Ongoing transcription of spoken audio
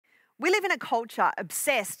We live in a culture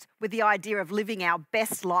obsessed with the idea of living our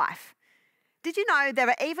best life. Did you know there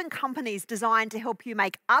are even companies designed to help you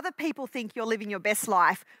make other people think you're living your best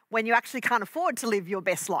life when you actually can't afford to live your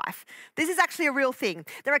best life? This is actually a real thing.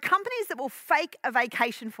 There are companies that will fake a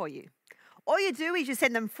vacation for you. All you do is you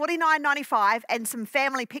send them $49.95 and some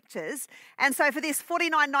family pictures. And so for this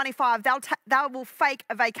 $49.95, they will fake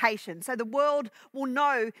a vacation. So the world will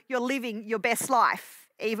know you're living your best life,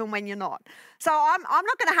 even when you're not. So I'm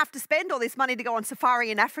not going to have to spend all this money to go on safari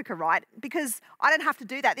in Africa, right? Because I don't have to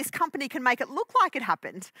do that. This company can make it look like it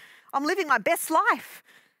happened. I'm living my best life.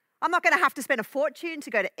 I'm not going to have to spend a fortune to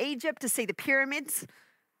go to Egypt to see the pyramids.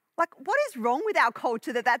 Like, what is wrong with our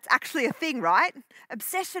culture that that's actually a thing, right?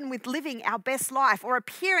 Obsession with living our best life or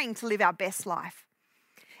appearing to live our best life.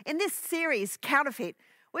 In this series, Counterfeit,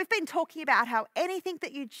 we've been talking about how anything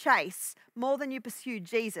that you chase more than you pursue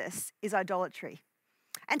Jesus is idolatry.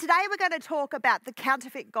 And today we're going to talk about the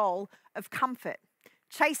counterfeit goal of comfort,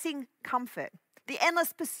 chasing comfort, the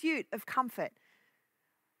endless pursuit of comfort,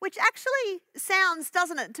 which actually sounds,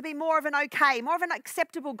 doesn't it, to be more of an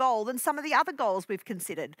acceptable goal than some of the other goals we've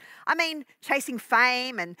considered. I mean, chasing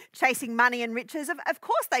fame and chasing money and riches, of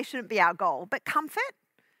course they shouldn't be our goal, but comfort?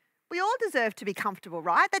 We all deserve to be comfortable,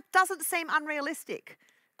 right? That doesn't seem unrealistic.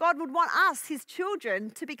 God would want us, his children,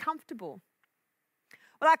 to be comfortable.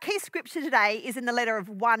 Well, our key scripture today is in the letter of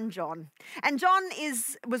 1 John. And John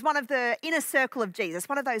was one of the inner circle of Jesus,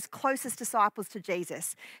 one of those closest disciples to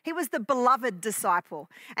Jesus. He was the beloved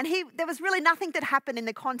disciple. And there was really nothing that happened in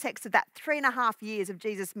the context of that 3.5 years of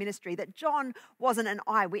Jesus' ministry that John wasn't an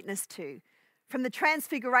eyewitness to. From the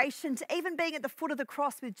transfiguration to even being at the foot of the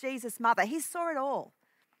cross with Jesus' mother, he saw it all.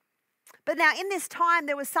 But now in this time,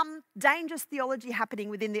 there was some dangerous theology happening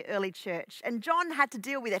within the early church. And John had to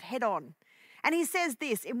deal with it head on. And he says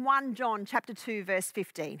this in 1 John chapter 2, verse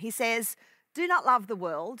 15. He says, "Do not love the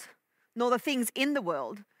world, nor the things in the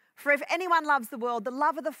world. For if anyone loves the world, the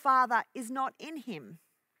love of the Father is not in him."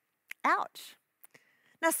 Ouch.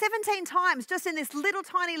 Now, 17 times, just in this little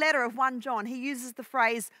tiny letter of 1 John, he uses the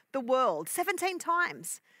phrase, the world, 17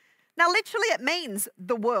 times. Now, literally it means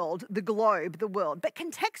the world, the globe, the world. But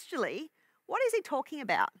contextually, what is he talking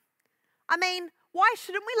about? I mean, why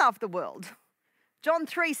shouldn't we love the world? John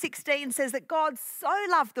 3:16 says that God so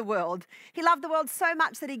loved the world. He loved the world so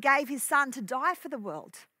much that he gave his son to die for the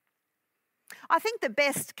world. I think the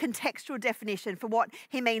best contextual definition for what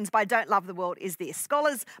he means by don't love the world is this.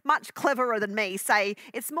 Scholars much cleverer than me say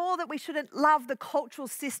it's more that we shouldn't love the cultural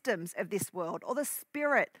systems of this world or the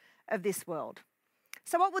spirit of this world.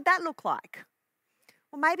 So what would that look like?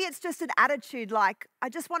 Well, maybe it's just an attitude like, I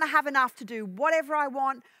just want to have enough to do whatever I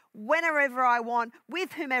want, whenever I want,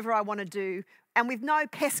 with whomever I want to do, and with no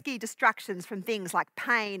pesky distractions from things like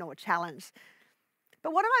pain or challenge.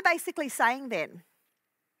 But what am I basically saying then?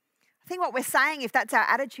 I think what we're saying, if that's our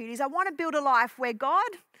attitude, is I want to build a life where God,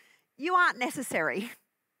 you aren't necessary.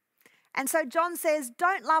 And so John says,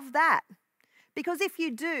 don't love that. Because if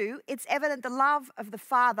you do, it's evident the love of the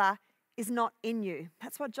Father is not in you.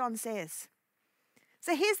 That's what John says.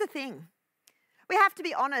 So here's the thing. We have to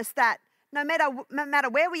be honest that no matter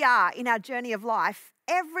where we are in our journey of life,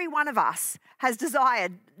 every one of us has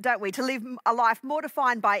desired, don't we, to live a life more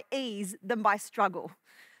defined by ease than by struggle.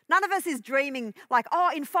 None of us is dreaming like,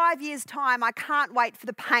 oh, in 5 years' time, I can't wait for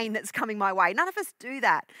the pain that's coming my way. None of us do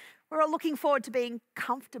that. We're all looking forward to being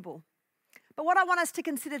comfortable. But what I want us to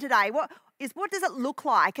consider today what does it look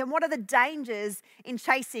like and what are the dangers in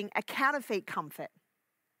chasing a counterfeit comfort?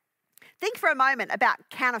 Think for a moment about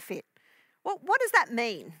counterfeit. What does that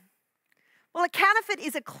mean? Well, a counterfeit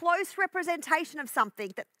is a close representation of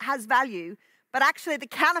something that has value, but actually the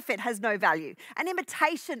counterfeit has no value, an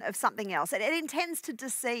imitation of something else. It intends to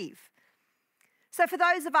deceive. So for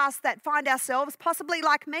those of us that find ourselves, possibly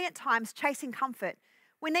like me at times, chasing comfort,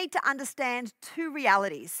 we need to understand two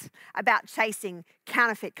realities about chasing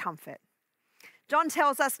counterfeit comfort. John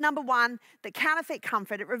tells us, number one, that counterfeit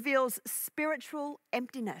comfort, it reveals spiritual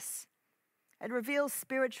emptiness. It reveals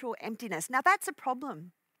spiritual emptiness. Now that's a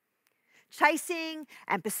problem. Chasing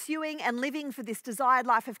and pursuing and living for this desired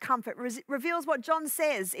life of comfort reveals what John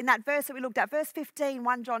says in that verse that we looked at, verse 15,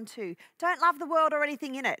 1 John 2. Don't love the world or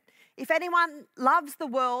anything in it. If anyone loves the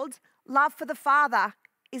world, love for the Father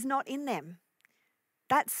is not in them.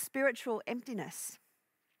 That's spiritual emptiness.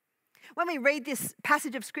 When we read this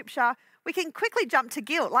passage of scripture, we can quickly jump to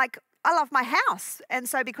guilt. Like, I love my house. And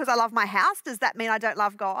so because I love my house, does that mean I don't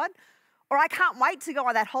love God? Or I can't wait to go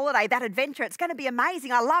on that holiday, that adventure. It's going to be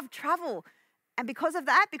amazing. I love travel. And because of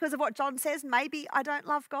that, because of what John says, maybe I don't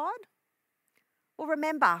love God? Well,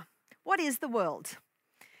 remember, what is the world?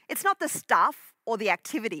 It's not the stuff or the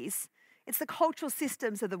activities. It's the cultural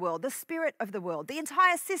systems of the world, the spirit of the world, the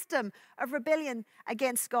entire system of rebellion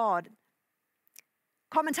against God.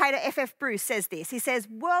 Commentator F.F. Bruce says this. He says,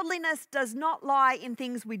 worldliness does not lie in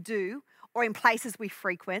things we do or in places we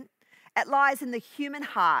frequent. It lies in the human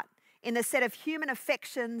heart, in the set of human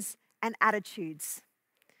affections and attitudes.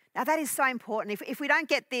 Now that is so important. If we don't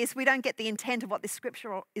get this, we don't get the intent of what this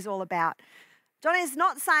scripture is all about. John is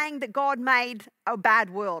not saying that God made a bad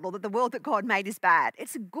world or that the world that God made is bad.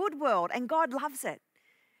 It's a good world and God loves it.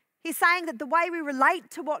 He's saying that the way we relate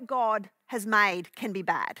to what God has made can be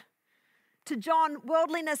bad. To John,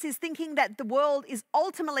 worldliness is thinking that the world is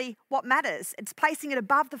ultimately what matters. It's placing it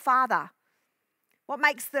above the Father. What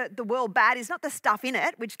makes the world bad is not the stuff in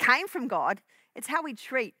it, which came from God. It's how we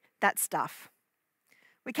treat that stuff.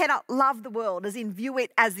 We cannot love the world as in view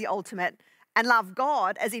it as the ultimate and love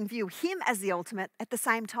God as in view him as the ultimate at the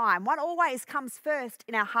same time. One always comes first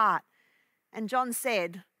in our heart. And John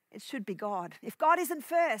said, it should be God. If God isn't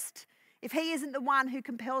first, if he isn't the one who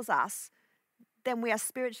compels us, then we are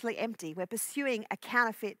spiritually empty. We're pursuing a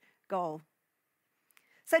counterfeit goal.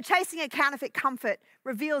 So chasing a counterfeit comfort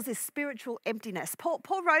reveals this spiritual emptiness. Paul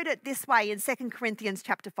wrote it this way in 2 Corinthians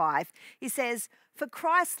chapter 5. He says, for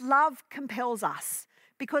Christ's love compels us,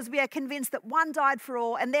 because we are convinced that one died for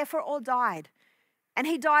all and therefore all died. And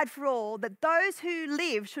he died for all, that those who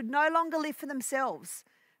live should no longer live for themselves,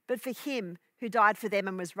 but for him who died for them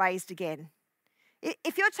and was raised again.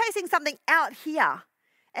 If you're chasing something out here,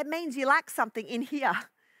 it means you lack something in here.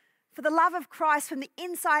 For the love of Christ from the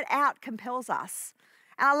inside out compels us.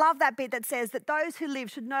 And I love that bit that says that those who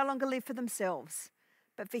live should no longer live for themselves,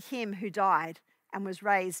 but for him who died and was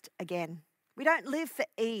raised again. We don't live for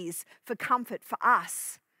ease, for comfort, for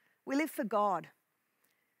us. We live for God.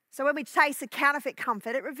 So when we chase a counterfeit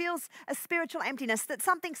comfort, it reveals a spiritual emptiness, that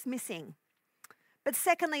something's missing. But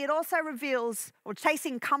secondly, it also reveals, or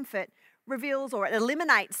chasing comfort reveals, or it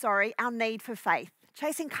eliminates, our need for faith.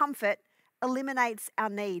 Chasing comfort eliminates our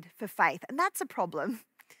need for faith. And that's a problem.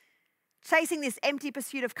 Chasing this empty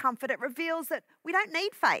pursuit of comfort, it reveals that we don't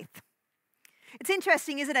need faith. It's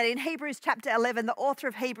interesting, isn't it? In Hebrews chapter 11, the author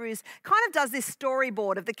of Hebrews kind of does this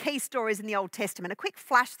storyboard of the key stories in the Old Testament, a quick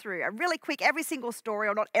flash through, a really quick, every single story,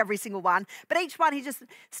 or not every single one, but each one he just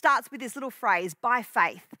starts with this little phrase, by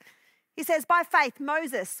faith. He says, by faith,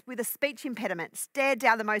 Moses, with a speech impediment, stared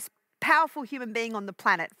down the most powerful human being on the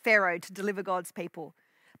planet, Pharaoh, to deliver God's people.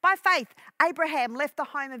 By faith, Abraham left the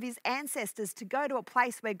home of his ancestors to go to a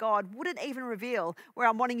place where God wouldn't even reveal where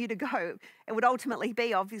I'm wanting you to go. It would ultimately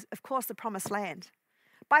be, of course, the promised land.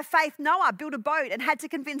 By faith, Noah built a boat and had to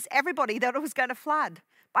convince everybody that it was going to flood.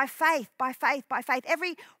 By faith, by faith, by faith.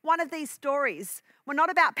 Every one of these stories were not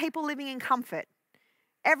about people living in comfort.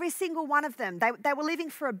 Every single one of them, they were living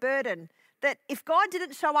for a burden that if God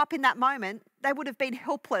didn't show up in that moment, they would have been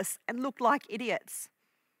helpless and looked like idiots.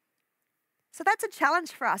 So that's a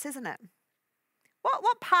challenge for us, isn't it?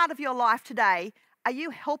 What part of your life today are you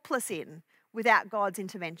helpless in without God's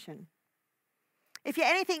intervention? If you're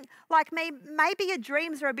anything like me, maybe your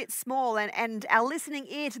dreams are a bit small and our listening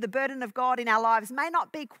ear to the burden of God in our lives may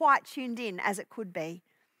not be quite tuned in as it could be.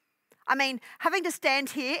 I mean, having to stand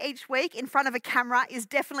here each week in front of a camera is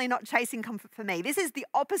definitely not chasing comfort for me. This is the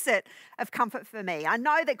opposite of comfort for me. I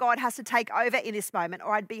know that God has to take over in this moment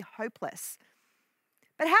or I'd be hopeless.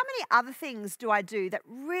 But how many other things do I do that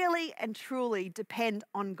really and truly depend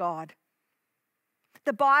on God?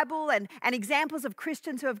 The Bible and examples of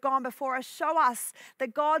Christians who have gone before us show us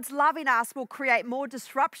that God's love in us will create more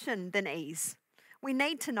disruption than ease. We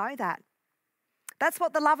need to know that. That's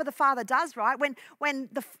what the love of the Father does, right? When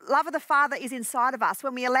the love of the Father is inside of us,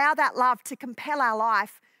 when we allow that love to compel our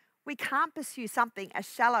life, we can't pursue something as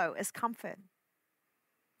shallow as comfort.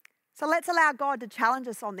 So let's allow God to challenge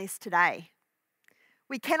us on this today.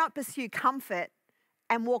 We cannot pursue comfort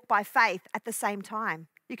and walk by faith at the same time.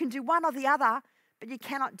 You can do one or the other, but you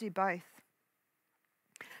cannot do both.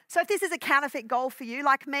 So if this is a counterfeit goal for you,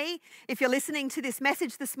 like me, if you're listening to this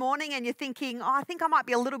message this morning and you're thinking, I think I might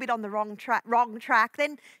be a little bit on the wrong track,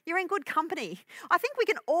 then you're in good company. I think we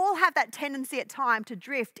can all have that tendency at times to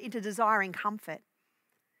drift into desiring comfort.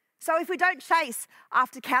 So if we don't chase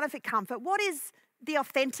after counterfeit comfort, what is the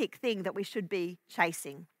authentic thing that we should be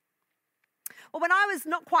chasing? Well, when I was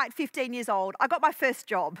not quite 15 years old, I got my first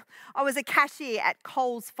job. I was a cashier at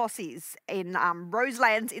Coles Fossies in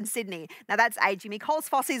Roselands in Sydney. Now that's aging me. Coles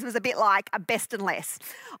Fossies was a bit like a Best and Less.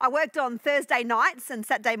 I worked on Thursday nights and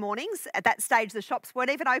Saturday mornings. At that stage, the shops weren't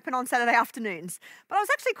even open on Saturday afternoons. But I was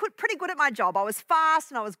actually pretty good at my job. I was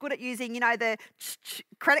fast and I was good at using, the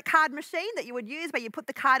credit card machine that you would use where you put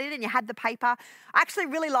the card in and you had the paper. I actually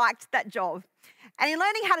really liked that job. And in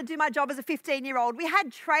learning how to do my job as a 15-year-old, we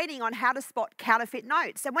had training on how to spot counterfeit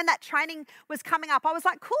notes. And when that training was coming up, I was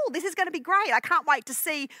like, cool, this is going to be great. I can't wait to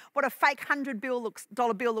see what a fake $100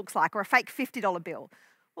 bill looks like, or a fake $50 bill.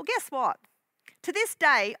 Well, guess what? To this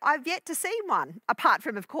day, I've yet to see one, apart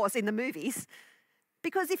from, of course, in the movies.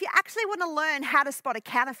 Because if you actually want to learn how to spot a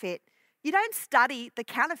counterfeit, you don't study the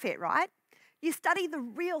counterfeit, right? You study the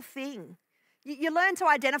real thing. You learn to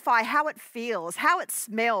identify how it feels, how it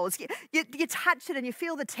smells. You touch it and you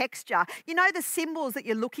feel the texture. You know the symbols that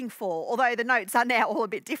you're looking for, although the notes are now all a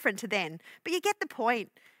bit different to then. But you get the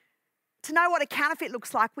point. To know what a counterfeit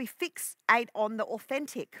looks like, we fixate on the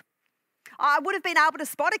authentic. I would have been able to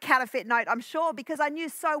spot a counterfeit note, I'm sure, because I knew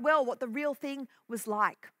so well what the real thing was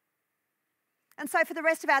like. And so for the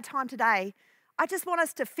rest of our time today, I just want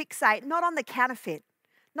us to fixate not on the counterfeit,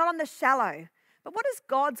 not on the shallow, but what does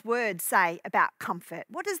God's word say about comfort?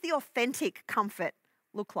 What does the authentic comfort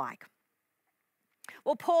look like?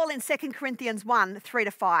 Well, Paul in 2 Corinthians 1,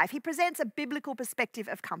 3-5, he presents a biblical perspective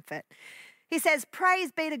of comfort. He says,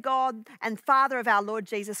 "Praise be to God and Father of our Lord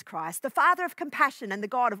Jesus Christ, the Father of compassion and the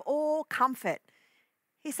God of all comfort."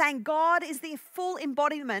 He's saying God is the full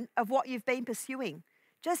embodiment of what you've been pursuing.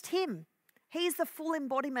 Just him. He's the full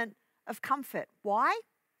embodiment of comfort. Why?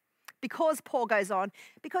 Because, Paul goes on,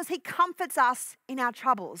 because he comforts us in our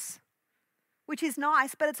troubles, which is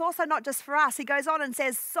nice, but it's also not just for us. He goes on and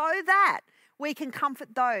says, so that we can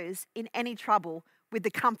comfort those in any trouble with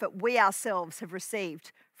the comfort we ourselves have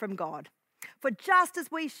received from God. For just as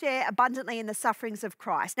we share abundantly in the sufferings of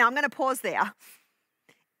Christ. Now, I'm going to pause there.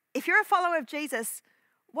 If you're a follower of Jesus,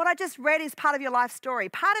 what I just read is part of your life story.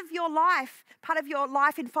 Part of your life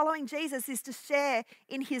in following Jesus is to share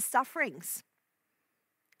in his sufferings.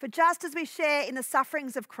 For just as we share in the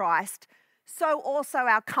sufferings of Christ, so also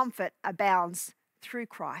our comfort abounds through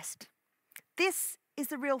Christ. This is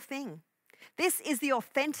the real thing. This is the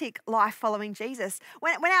authentic life following Jesus.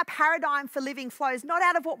 When our paradigm for living flows not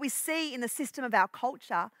out of what we see in the system of our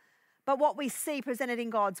culture, but what we see presented in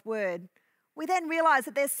God's word, we then realize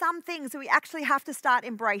that there's some things that we actually have to start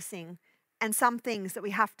embracing and some things that we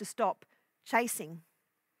have to stop chasing.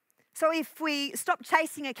 So if we stop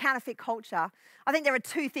chasing a counterfeit culture, I think there are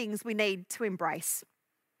two things we need to embrace.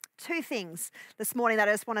 Two things this morning that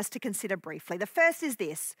I just want us to consider briefly. The first is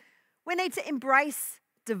this: we need to embrace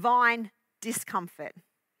divine discomfort,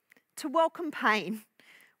 to welcome pain.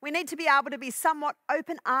 We need to be able to be somewhat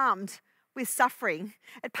open-armed with suffering.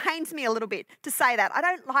 It pains me a little bit to say that. I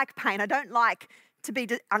don't like pain. I don't like to be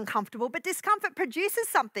uncomfortable, but discomfort produces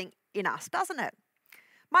something in us, doesn't it?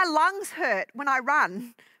 My lungs hurt when I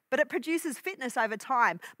run, but it produces fitness over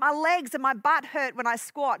time. My legs and my butt hurt when I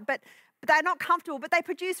squat, but they're not comfortable, but they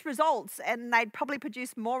produce results, and they'd probably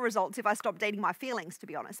produce more results if I stopped eating my feelings, to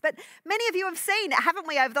be honest. But many of you have seen, haven't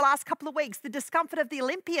we, over the last couple of weeks, the discomfort of the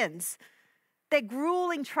Olympians, their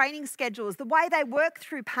grueling training schedules, the way they work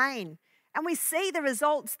through pain, and we see the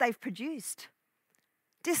results they've produced.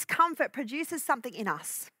 Discomfort produces something in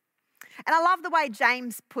us. And I love the way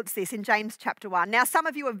James puts this in James chapter 1. Now, some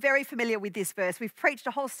of you are very familiar with this verse. We've preached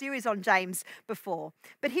a whole series on James before.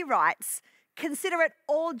 But he writes, "Consider it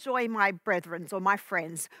all joy, my brethren," or my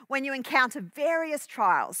friends, "when you encounter various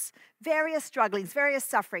trials, various strugglings, various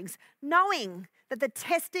sufferings, knowing that the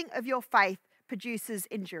testing of your faith produces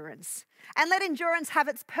endurance. And let endurance have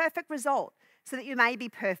its perfect result, so that you may be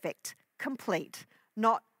perfect, complete,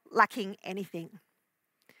 not lacking anything."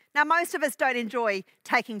 Now, most of us don't enjoy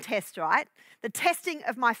taking tests, right? The testing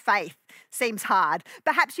of my faith seems hard.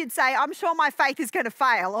 Perhaps you'd say, I'm sure my faith is going to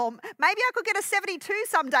fail, or maybe I could get a 72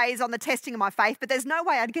 some days on the testing of my faith, but there's no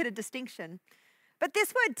way I'd get a distinction. But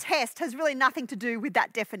this word test has really nothing to do with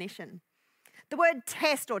that definition. The word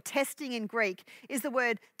test or testing in Greek is the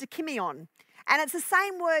word dikimion, and it's the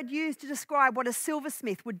same word used to describe what a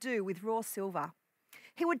silversmith would do with raw silver.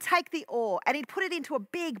 He would take the ore and he'd put it into a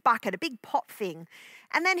big bucket, a big pot thing.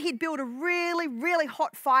 And then he'd build a really, really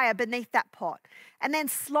hot fire beneath that pot. And then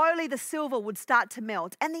slowly the silver would start to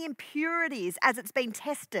melt. And the impurities, as it's been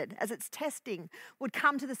tested, as it's testing, would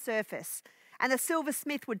come to the surface. And the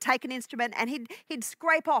silversmith would take an instrument and he'd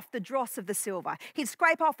scrape off the dross of the silver. He'd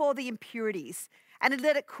scrape off all the impurities and he'd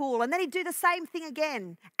let it cool. And then he'd do the same thing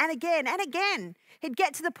again and again and again. He'd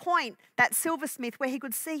get to the point, that silversmith, where he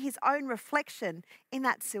could see his own reflection in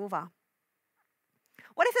that silver.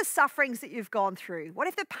 What if the sufferings that you've gone through, what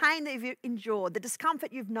if the pain that you've endured, the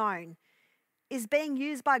discomfort you've known, is being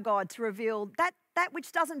used by God to reveal that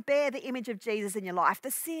which doesn't bear the image of Jesus in your life,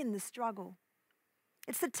 the sin, the struggle?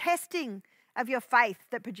 It's the testing of your faith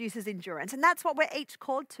that produces endurance, and that's what we're each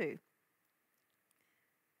called to.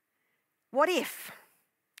 What if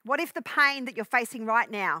the pain that you're facing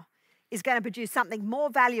right now is going to produce something more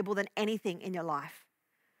valuable than anything in your life.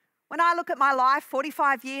 When I look at my life,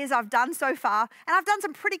 45 years I've done so far, and I've done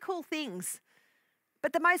some pretty cool things.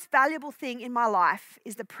 But the most valuable thing in my life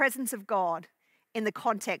is the presence of God in the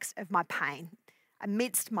context of my pain,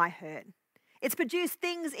 amidst my hurt. It's produced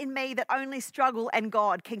things in me that only struggle and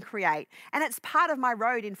God can create. And it's part of my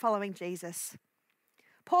road in following Jesus.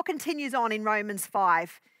 Paul continues on in Romans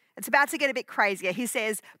 5. It's about to get a bit crazier. He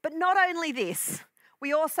says, but not only this,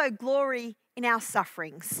 we also glory in our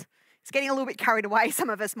sufferings. It's getting a little bit carried away, some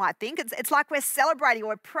of us might think. It's like we're celebrating or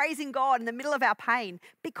we're praising God in the middle of our pain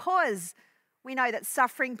because we know that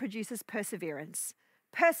suffering produces perseverance.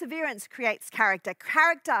 Perseverance creates character.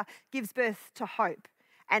 Character gives birth to hope.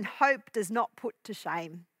 And hope does not put to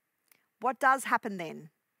shame. What does happen then?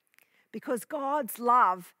 Because God's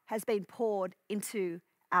love has been poured into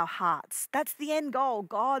our hearts. That's the end goal,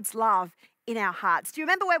 God's love in our hearts. Do you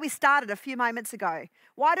remember where we started a few moments ago?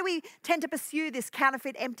 Why do we tend to pursue this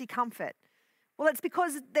counterfeit empty comfort? Well, it's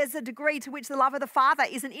because there's a degree to which the love of the Father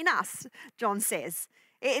isn't in us, John says.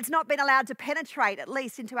 It's not been allowed to penetrate, at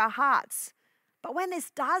least, into our hearts. But when this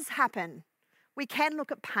does happen, we can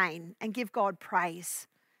look at pain and give God praise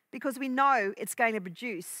because we know it's going to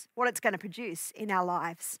produce what it's going to produce in our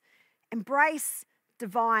lives. Embrace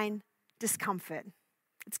divine discomfort.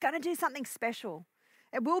 It's going to do something special.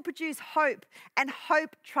 It will produce hope, and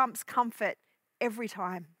hope trumps comfort every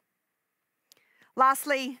time.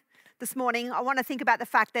 Lastly, this morning, I want to think about the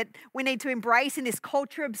fact that we need to embrace in this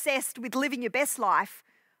culture obsessed with living your best life,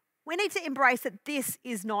 we need to embrace that this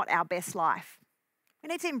is not our best life. We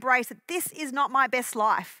need to embrace that this is not my best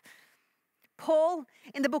life. Paul,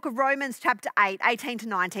 in the book of Romans chapter 8, 18 to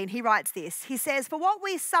 19, he writes this. He says, for what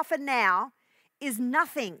we suffer now is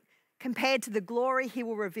nothing compared to the glory he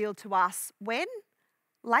will reveal to us when?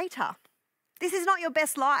 Later. This is not your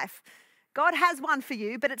best life. God has one for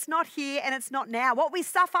you, but it's not here and it's not now. What we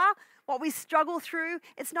suffer, what we struggle through,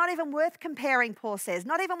 it's not even worth comparing, Paul says,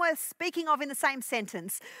 not even worth speaking of in the same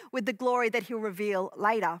sentence with the glory that he'll reveal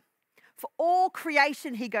later. For all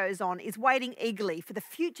creation, he goes on, is waiting eagerly for the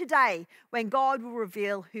future day when God will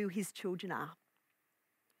reveal who his children are.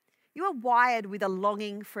 You are wired with a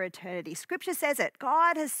longing for eternity. Scripture says it.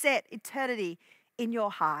 God has set eternity in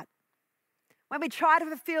your heart. When we try to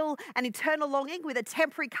fulfill an eternal longing with a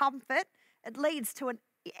temporary comfort, it leads to an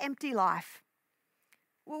empty life.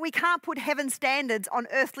 We can't put heaven's standards on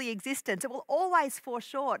earthly existence. It will always fall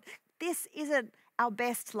short. This isn't our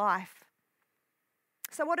best life.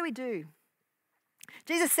 So what do?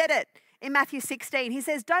 Jesus said it in Matthew 16. He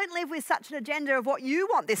says, don't live with such an agenda of what you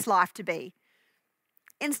want this life to be.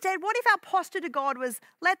 Instead, what if our posture to God was,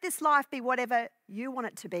 let this life be whatever you want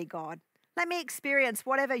it to be, God? Let me experience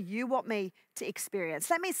whatever you want me to experience.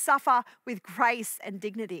 Let me suffer with grace and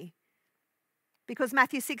dignity. Because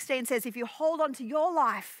Matthew 16 says, if you hold on to your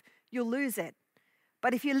life, you'll lose it.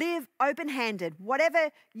 But if you live open-handed,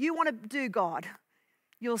 whatever you want to do, God,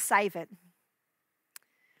 you'll save it.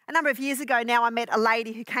 A number of years ago now, I met a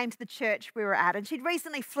lady who came to the church we were at, and she'd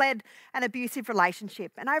recently fled an abusive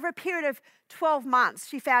relationship. And over a period of 12 months,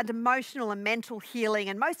 she found emotional and mental healing.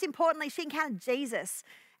 And most importantly, she encountered Jesus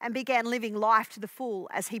and began living life to the full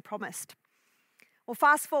as he promised. Well,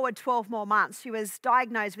 fast forward 12 more months, she was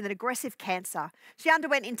diagnosed with an aggressive cancer. She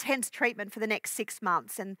underwent intense treatment for the next 6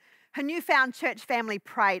 months, and her newfound church family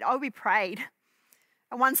prayed. Oh, we prayed.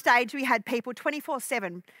 At one stage, we had people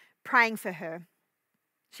 24/7 praying for her.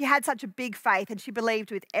 She had such a big faith, and she believed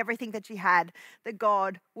with everything that she had that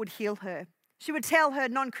God would heal her. She would tell her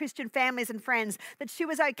non-Christian families and friends that she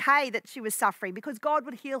was okay that she was suffering because God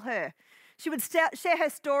would heal her. She would share her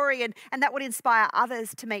story and that would inspire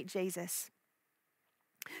others to meet Jesus.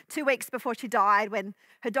 2 weeks before she died, when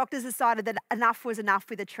her doctors decided that enough was enough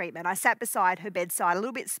with the treatment, I sat beside her bedside, a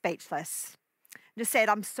little bit speechless, and just said,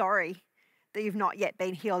 I'm sorry that you've not yet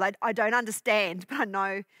been healed. I don't understand, but I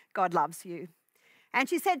know God loves you. And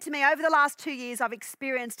she said to me, over the last 2 years, I've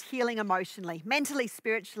experienced healing emotionally, mentally,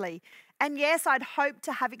 spiritually. And yes, I'd hoped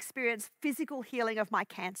to have experienced physical healing of my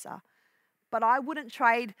cancer, but I wouldn't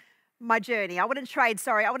trade my journey. I wouldn't trade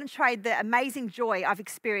the amazing joy I've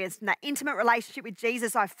experienced and that intimate relationship with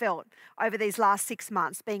Jesus I've felt over these last 6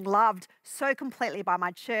 months, being loved so completely by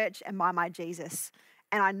my church and by my Jesus.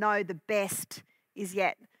 And I know the best is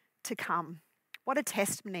yet to come. What a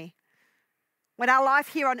testimony. When our life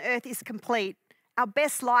here on earth is complete, our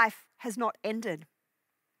best life has not ended.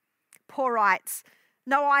 Paul writes,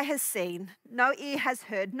 no eye has seen, no ear has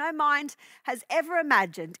heard, no mind has ever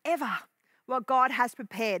imagined, ever, what God has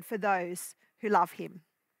prepared for those who love him.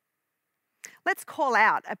 Let's call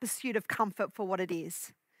out a pursuit of comfort for what it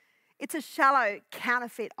is. It's a shallow,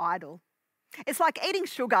 counterfeit idol. It's like eating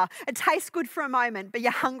sugar. It tastes good for a moment, but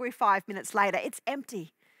you're hungry 5 minutes later. It's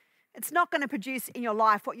empty. It's not going to produce in your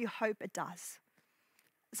life what you hope it does.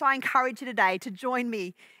 So I encourage you today to join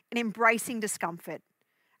me in embracing discomfort,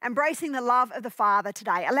 embracing the love of the Father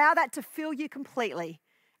today. Allow that to fill you completely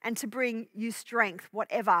and to bring you strength,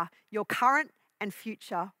 whatever your current and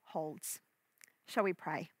future holds. Shall we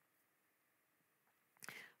pray?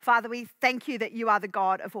 Father, we thank you that you are the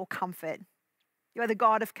God of all comfort. You are the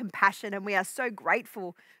God of compassion, and we are so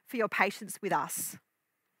grateful for your patience with us.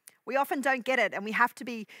 We often don't get it, and we have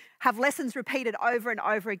to have lessons repeated over and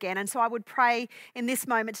over again. And so I would pray in this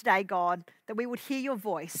moment today, God, that we would hear your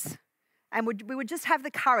voice and we would just have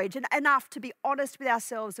the courage and enough to be honest with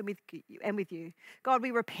ourselves and with you. God,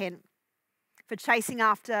 we repent for chasing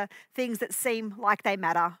after things that seem like they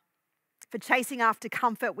matter, for chasing after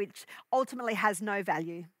comfort which ultimately has no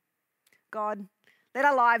value. God, let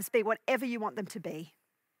our lives be whatever you want them to be.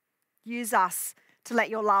 Use us to let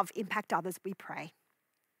your love impact others, we pray.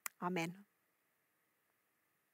 Amen.